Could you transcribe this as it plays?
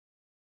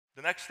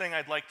The next thing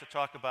I'd like to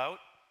talk about,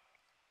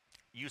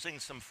 using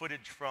some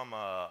footage from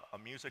a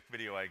music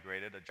video I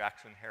graded, a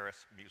Jackson Harris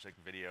music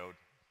video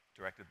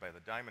directed by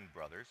the Diamond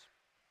Brothers,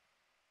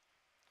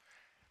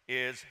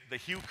 is the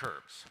Hue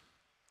Curves.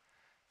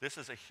 This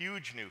is a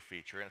huge new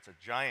feature, and it's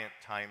a giant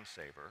time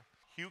saver.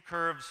 Hue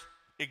Curves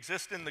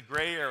exist in the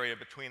gray area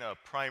between a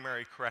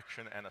primary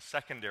correction and a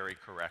secondary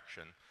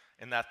correction,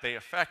 in that they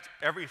affect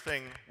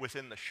everything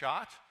within the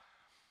shot,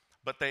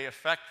 but they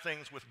affect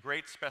things with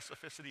great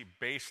specificity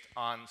based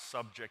on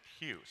subject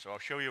hue. So I'll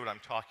show you what I'm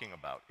talking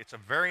about. It's a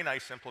very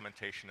nice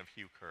implementation of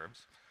Hue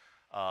Curves.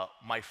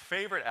 My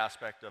favorite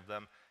aspect of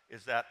them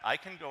is that I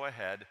can go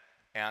ahead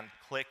and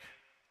click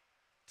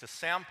to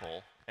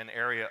sample an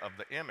area of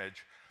the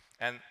image,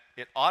 and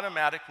it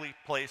automatically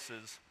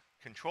places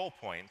control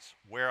points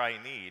where I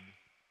need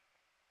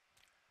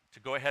to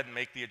go ahead and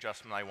make the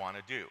adjustment I want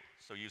to do.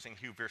 So using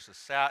hue versus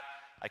sat,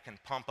 I can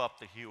pump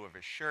up the hue of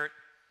his shirt,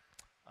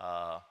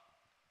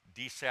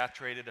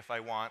 desaturate it if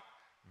I want.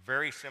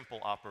 Very simple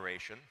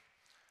operation.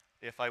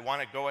 If I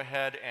want to go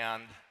ahead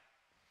and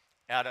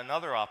add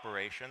another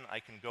operation, I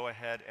can go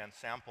ahead and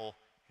sample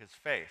his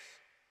face.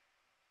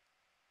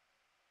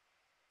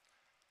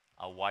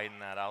 I'll widen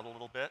that out a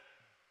little bit.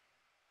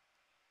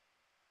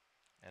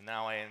 And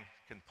now I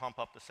can pump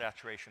up the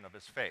saturation of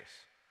his face.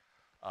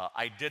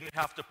 I didn't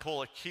have to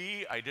pull a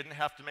key. I didn't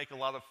have to make a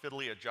lot of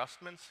fiddly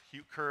adjustments.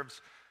 Hue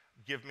Curves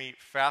give me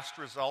fast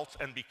results,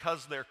 and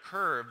because they're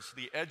curves,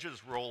 the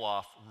edges roll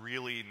off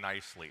really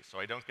nicely, so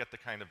I don't get the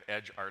kind of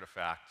edge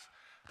artifacts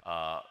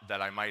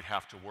that I might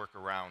have to work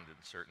around in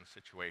certain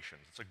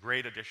situations. It's a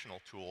great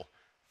additional tool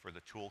for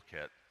the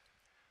toolkit.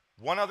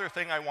 One other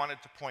thing I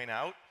wanted to point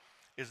out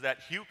is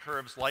that Hue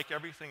Curves, like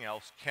everything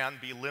else, can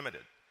be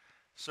limited.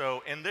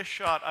 So in this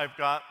shot, I've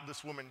got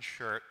this woman's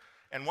shirt,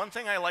 and one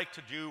thing I like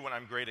to do when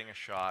I'm grading a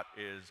shot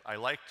is I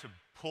like to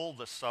pull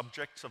the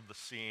subjects of the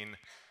scene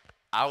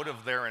out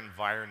of their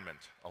environment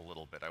a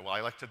little bit.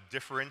 I like to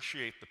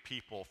differentiate the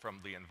people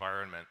from the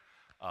environment,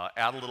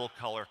 add a little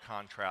color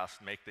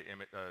contrast, make the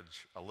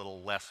image a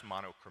little less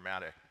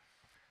monochromatic.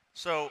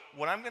 So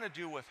what I'm going to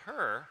do with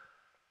her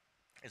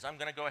is I'm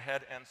going to go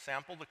ahead and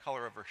sample the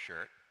color of her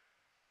shirt.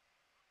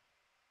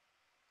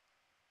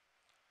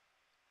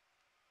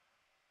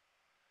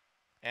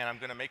 And I'm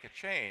going to make a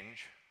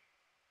change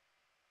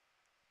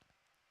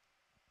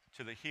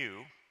to the hue.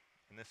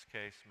 In this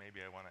case,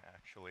 maybe I want to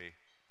actually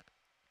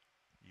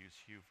use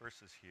hue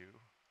versus hue.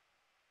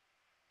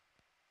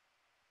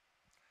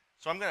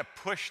 So I'm going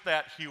to push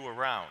that hue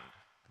around,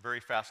 very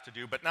fast to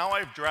do, but now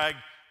I've dragged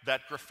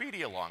that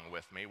graffiti along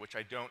with me, which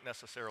I don't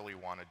necessarily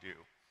want to do.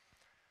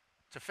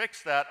 To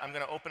fix that, I'm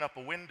going to open up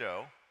a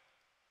window.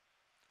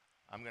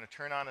 I'm going to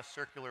turn on a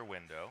circular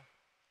window,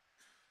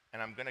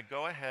 and I'm going to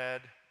go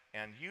ahead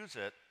and use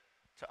it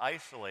to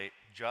isolate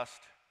just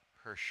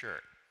her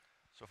shirt.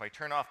 So if I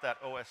turn off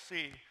that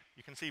OSC,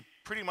 you can see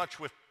pretty much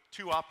with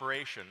 2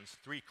 operations,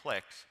 3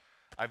 clicks,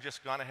 I've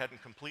just gone ahead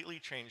and completely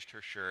changed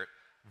her shirt.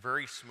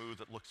 Very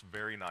smooth, it looks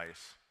very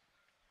nice.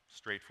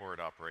 Straightforward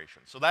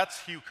operation. So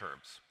that's Hue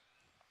Curves.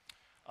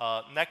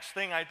 Next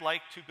thing I'd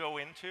like to go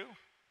into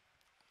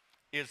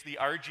is the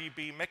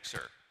RGB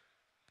Mixer.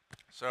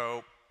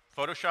 So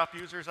Photoshop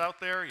users out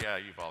there, yeah,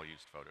 you've all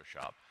used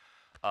Photoshop.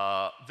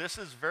 This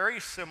is very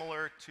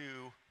similar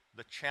to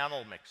the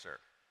channel mixer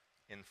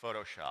in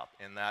Photoshop,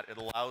 in that it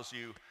allows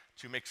you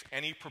to mix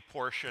any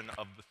proportion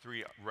of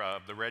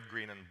the red,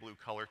 green, and blue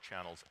color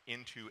channels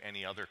into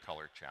any other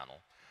color channel.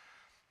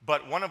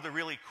 But one of the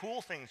really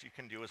cool things you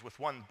can do is with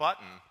one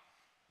button,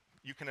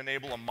 you can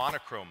enable a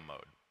monochrome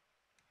mode.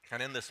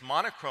 And in this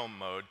monochrome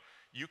mode,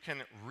 you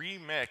can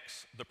remix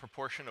the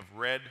proportion of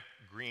red,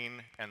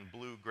 green, and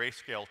blue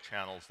grayscale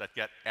channels that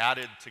get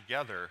added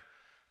together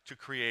to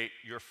create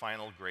your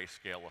final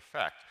grayscale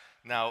effect.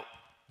 Now,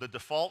 the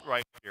default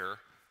right here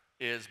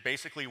is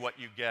basically what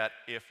you get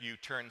if you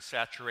turn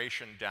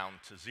saturation down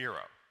to 0.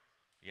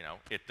 You know,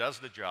 it does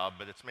the job,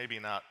 but it's maybe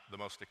not the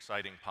most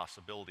exciting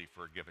possibility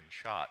for a given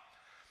shot.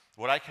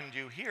 What I can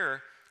do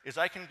here is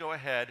I can go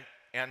ahead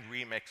and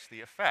remix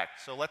the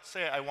effect. So let's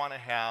say I want to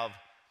have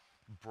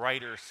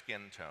brighter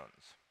skin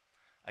tones.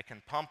 I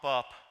can pump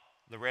up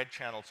the red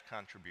channel's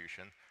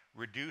contribution,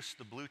 reduce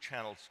the blue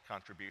channel's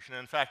contribution.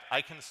 In fact,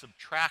 I can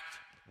subtract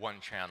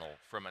one channel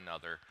from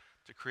another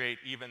to create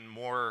even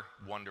more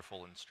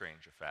wonderful and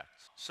strange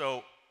effects.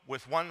 So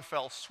with one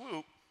fell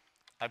swoop,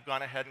 I've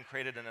gone ahead and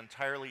created an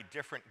entirely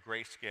different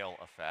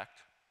grayscale effect.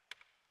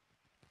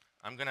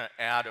 I'm going to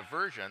add a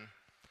version,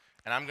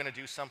 and I'm going to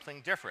do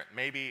something different.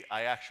 Maybe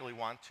I actually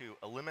want to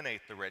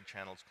eliminate the red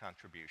channel's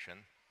contribution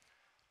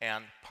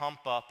and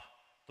pump up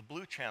the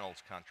blue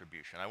channel's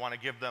contribution. I want to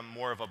give them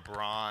more of a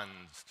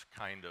bronzed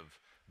kind of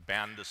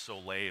bande de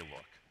soleil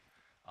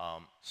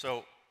look.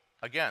 So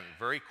again,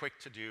 very quick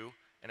to do.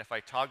 And if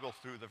I toggle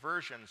through the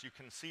versions, you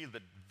can see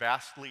the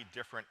vastly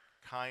different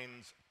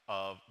kinds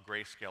of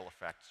grayscale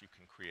effects you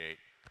can create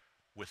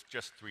with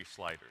just 3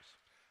 sliders.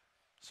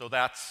 So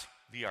that's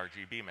the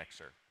RGB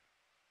Mixer.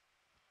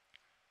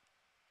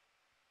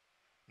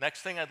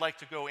 Next thing I'd like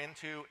to go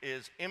into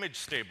is image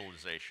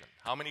stabilization.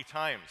 How many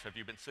times have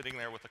you been sitting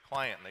there with a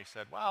client and they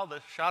said, wow,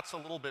 the shot's a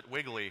little bit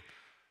wiggly,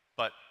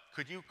 but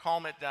could you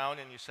calm it down?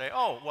 And you say,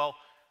 oh, well,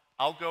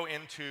 I'll go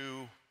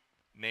into,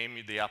 name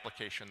the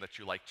application that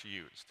you like to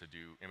use to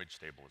do image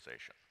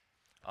stabilization.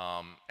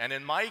 And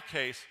in my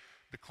case,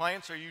 the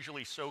clients are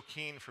usually so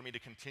keen for me to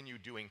continue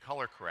doing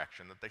color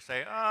correction that they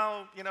say,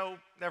 oh, you know,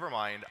 never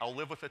mind, I'll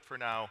live with it for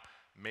now,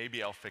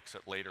 maybe I'll fix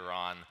it later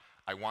on,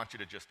 I want you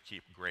to just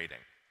keep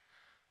grading.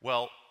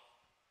 Well,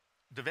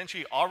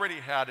 Davinci already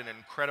had an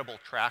incredible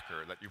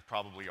tracker that you've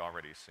probably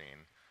already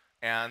seen,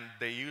 and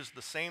they used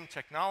the same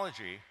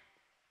technology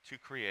to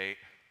create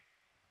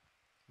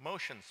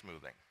motion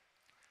smoothing.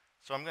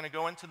 So I'm going to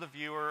go into the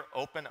viewer,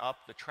 open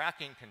up the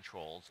tracking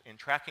controls. In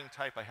tracking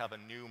type, I have a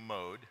new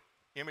mode,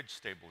 image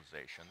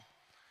stabilization,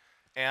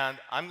 and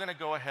I'm going to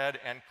go ahead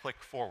and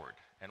click forward.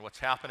 And what's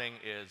happening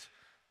is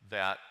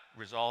that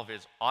Resolve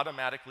is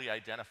automatically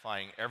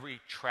identifying every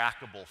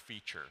trackable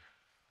feature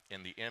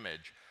in the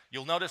image.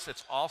 You'll notice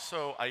it's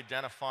also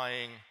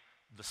identifying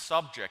the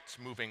subjects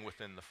moving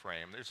within the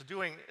frame. It's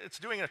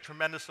doing a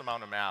tremendous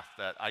amount of math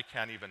that I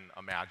can't even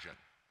imagine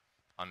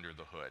under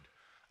the hood.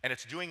 And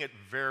it's doing it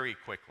very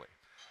quickly.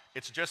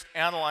 It's just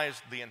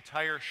analyzed the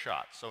entire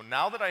shot. So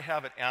now that I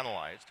have it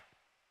analyzed,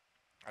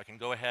 I can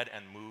go ahead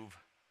and move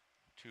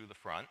to the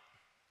front.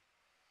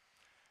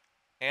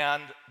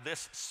 And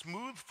this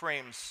smooth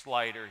frame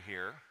slider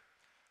here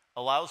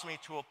allows me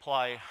to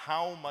apply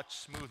how much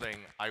smoothing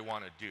I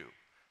want to do.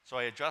 So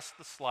I adjust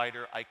the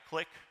slider, I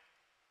click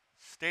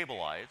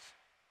Stabilize,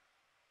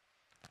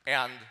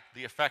 and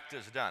the effect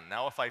is done.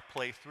 Now if I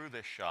play through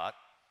this shot,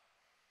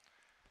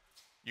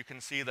 you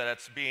can see that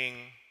it's being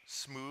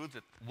smooth,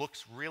 it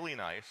looks really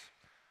nice,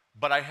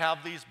 but I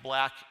have these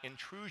black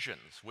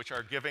intrusions, which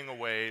are giving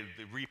away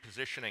the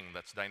repositioning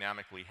that's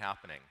dynamically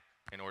happening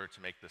in order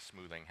to make this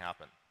smoothing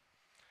happen.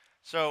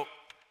 So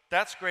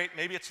that's great.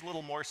 Maybe it's a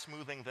little more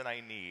smoothing than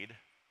I need.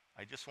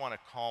 I just want to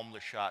calm the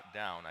shot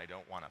down. I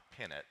don't want to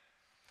pin it.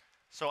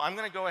 So I'm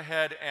going to go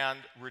ahead and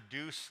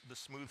reduce the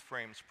smooth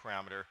frames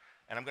parameter,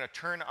 and I'm going to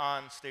turn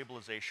on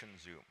stabilization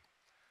zoom.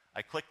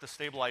 I click the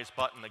stabilize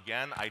button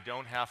again. I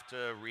don't have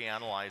to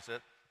reanalyze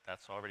it.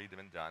 That's already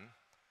been done.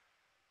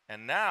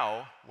 And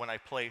now, when I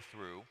play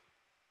through,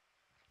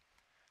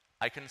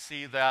 I can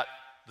see that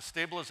the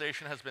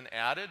stabilization has been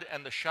added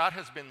and the shot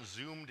has been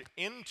zoomed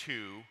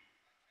into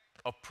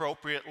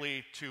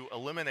appropriately to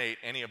eliminate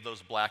any of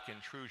those black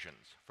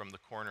intrusions from the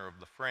corner of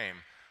the frame.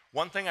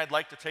 One thing I'd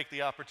like to take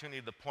the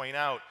opportunity to point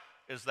out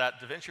is that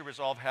Davinci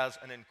Resolve has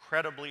an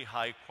incredibly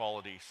high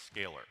quality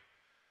scaler.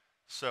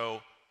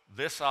 So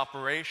this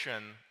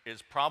operation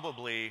is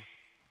probably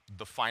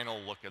the final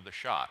look of the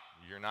shot.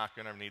 You're not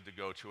going to need to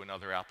go to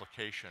another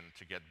application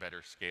to get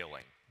better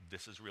scaling.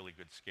 This is really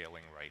good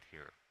scaling right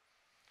here.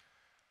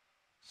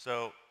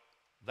 So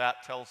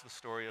that tells the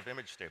story of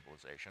image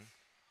stabilization.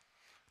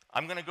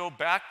 I'm going to go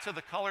back to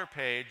the color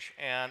page,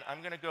 and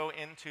I'm going to go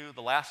into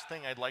the last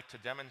thing I'd like to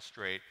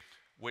demonstrate,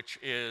 which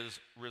is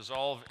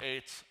Resolve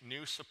 8's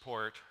new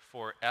support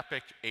for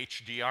Epic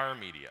HDR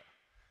media.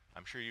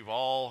 I'm sure you've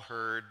all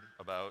heard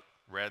about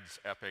Red's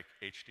Epic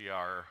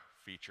HDR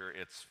feature.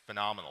 It's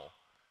phenomenal.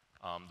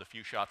 The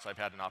few shots I've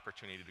had an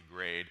opportunity to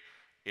grade,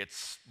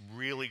 it's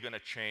really going to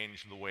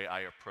change the way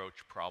I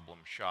approach problem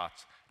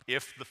shots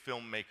if the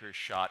filmmaker's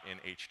shot in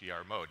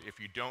HDR mode.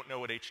 If you don't know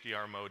what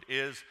HDR mode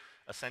is,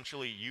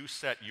 essentially you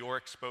set your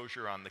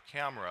exposure on the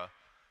camera,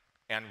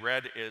 and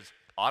Red is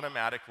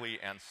automatically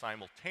and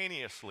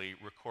simultaneously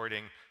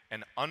recording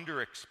an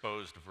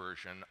underexposed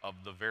version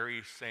of the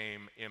very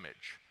same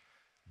image.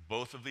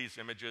 Both of these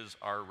images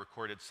are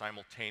recorded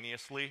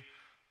simultaneously.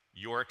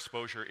 Your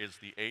exposure is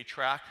the A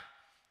track,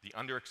 the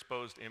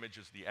underexposed image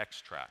is the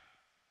X track.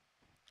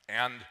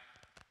 And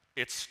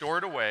it's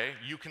stored away.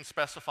 You can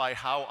specify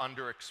how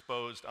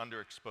underexposed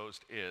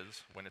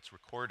is when it's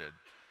recorded.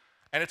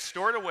 And it's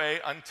stored away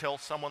until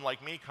someone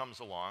like me comes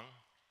along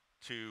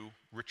to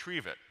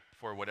retrieve it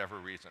for whatever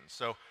reason.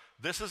 So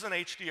this is an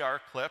HDR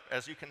clip.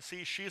 As you can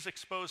see, she's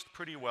exposed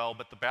pretty well,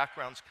 but the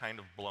background's kind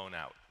of blown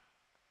out.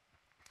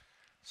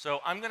 So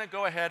I'm going to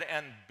go ahead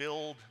and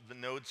build the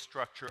node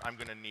structure I'm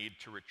going to need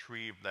to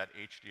retrieve that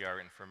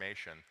HDR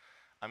information.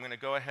 I'm going to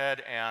go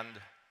ahead and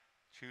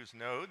choose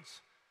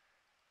nodes,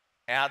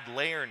 add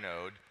layer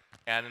node,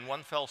 and in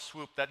one fell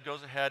swoop, that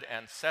goes ahead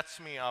and sets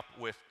me up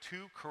with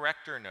 2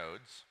 corrector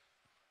nodes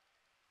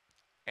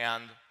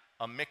and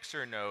a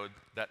mixer node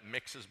that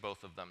mixes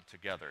both of them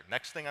together.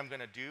 Next thing I'm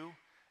going to do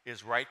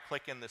is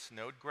right-click in this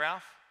node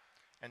graph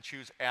and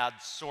choose Add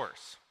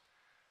Source.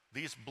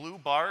 These blue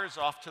bars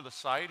off to the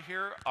side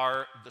here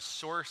are the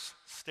source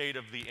state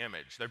of the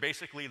image. They're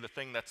basically the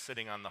thing that's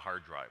sitting on the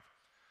hard drive.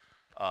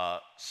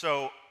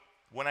 So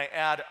when I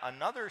add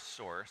another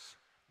source,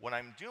 what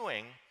I'm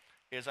doing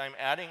is I'm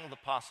adding the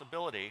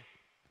possibility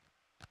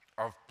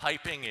of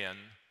piping in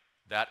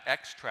that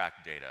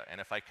extract data. And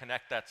if I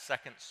connect that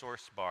second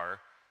source bar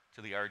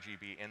to the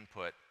RGB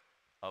input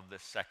of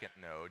this second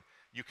node,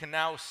 you can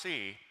now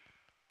see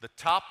the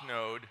top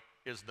node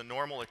is the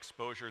normal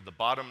exposure. The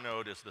bottom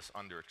node is this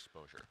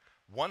underexposure.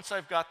 Once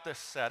I've got this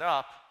set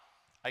up,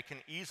 I can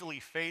easily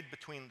fade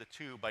between the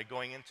two by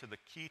going into the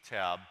Key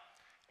tab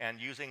and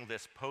using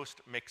this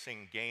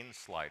post-mixing gain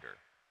slider.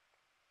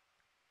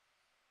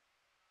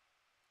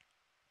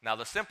 Now,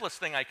 the simplest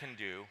thing I can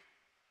do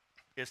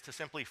is to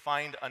simply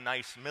find a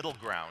nice middle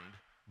ground,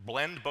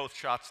 blend both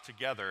shots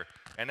together,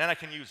 and then I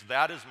can use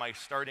that as my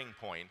starting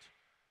point,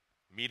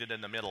 meet it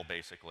in the middle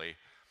basically,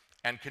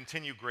 and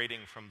continue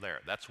grading from there.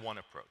 That's one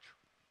approach.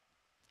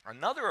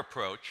 Another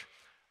approach,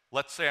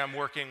 let's say I'm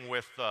working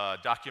with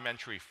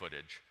documentary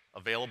footage,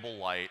 available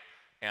light,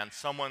 and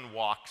someone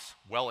walks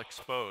well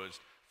exposed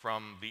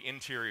from the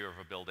interior of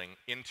a building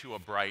into a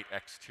bright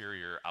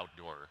exterior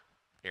outdoor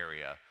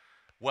area.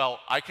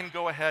 Well, I can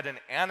go ahead and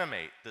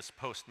animate this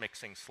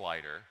post-mixing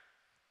slider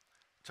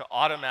to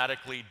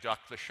automatically duck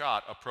the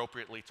shot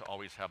appropriately to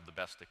always have the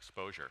best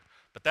exposure.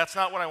 But that's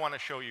not what I want to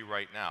show you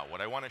right now.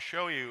 What I want to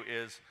show you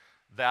is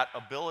that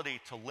ability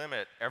to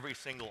limit every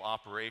single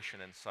operation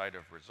inside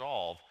of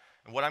Resolve.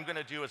 And what I'm going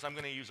to do is I'm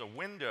going to use a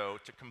window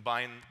to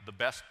combine the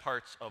best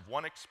parts of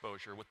one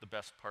exposure with the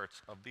best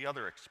parts of the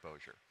other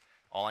exposure.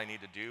 All I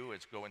need to do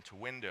is go into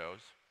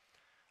Windows.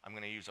 I'm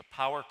going to use a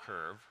power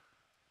curve.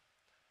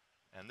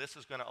 And this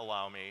is going to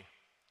allow me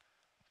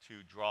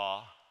to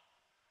draw,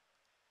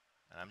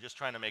 and I'm just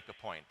trying to make a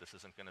point. This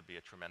isn't going to be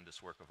a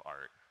tremendous work of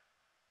art.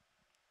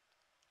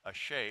 A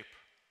shape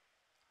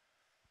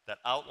that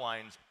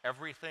outlines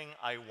everything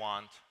I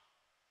want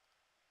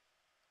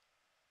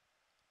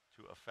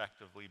to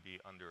effectively be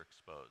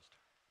underexposed.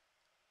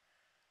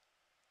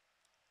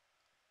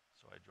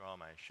 So I draw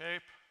my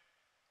shape.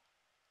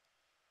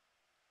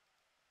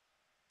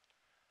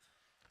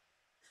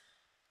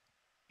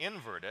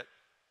 Invert it.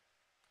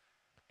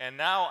 And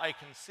now I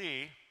can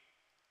see,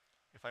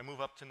 if I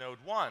move up to node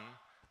 1,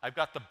 I've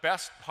got the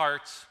best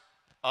parts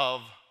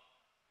of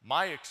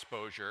my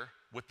exposure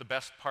with the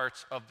best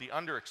parts of the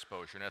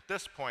underexposure. And at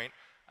this point,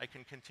 I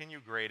can continue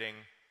grading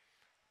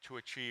to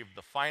achieve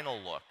the final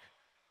look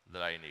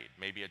that I need.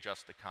 Maybe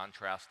adjust the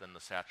contrast and the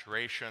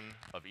saturation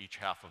of each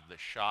half of this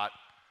shot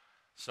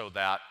so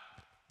that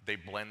they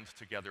blend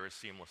together as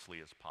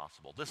seamlessly as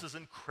possible. This is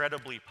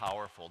incredibly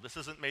powerful. This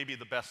isn't maybe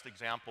the best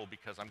example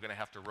because I'm going to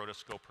have to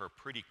rotoscope her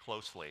pretty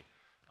closely.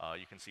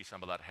 You can see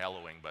some of that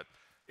haloing, but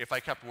if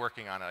I kept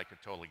working on it, I could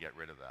totally get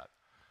rid of that.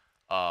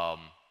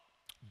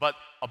 But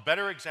a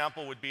better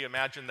example would be,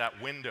 imagine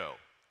that window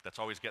that's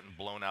always getting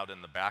blown out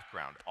in the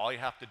background. All you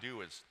have to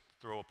do is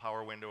throw a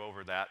power window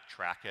over that,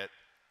 track it,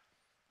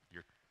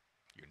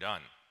 you're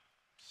done.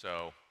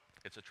 So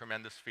it's a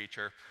tremendous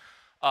feature.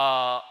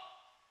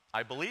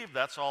 I believe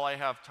that's all I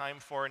have time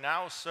for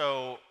now,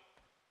 so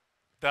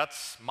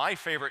that's my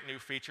favorite new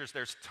features.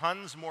 There's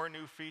tons more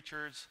new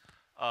features.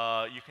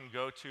 You can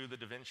go to the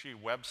Davinci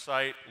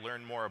website,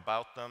 learn more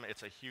about them.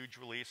 It's a huge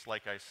release,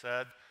 like I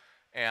said.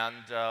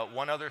 And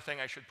one other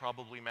thing I should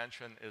probably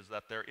mention is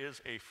that there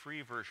is a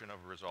free version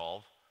of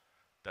Resolve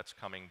that's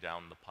coming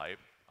down the pipe,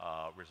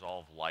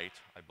 Resolve Lite.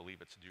 I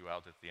believe it's due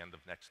out at the end of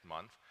next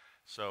month.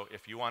 So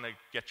if you want to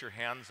get your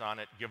hands on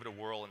it, give it a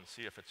whirl and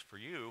see if it's for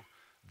you,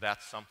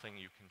 that's something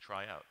you can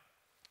try out.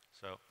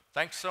 So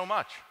thanks so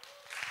much.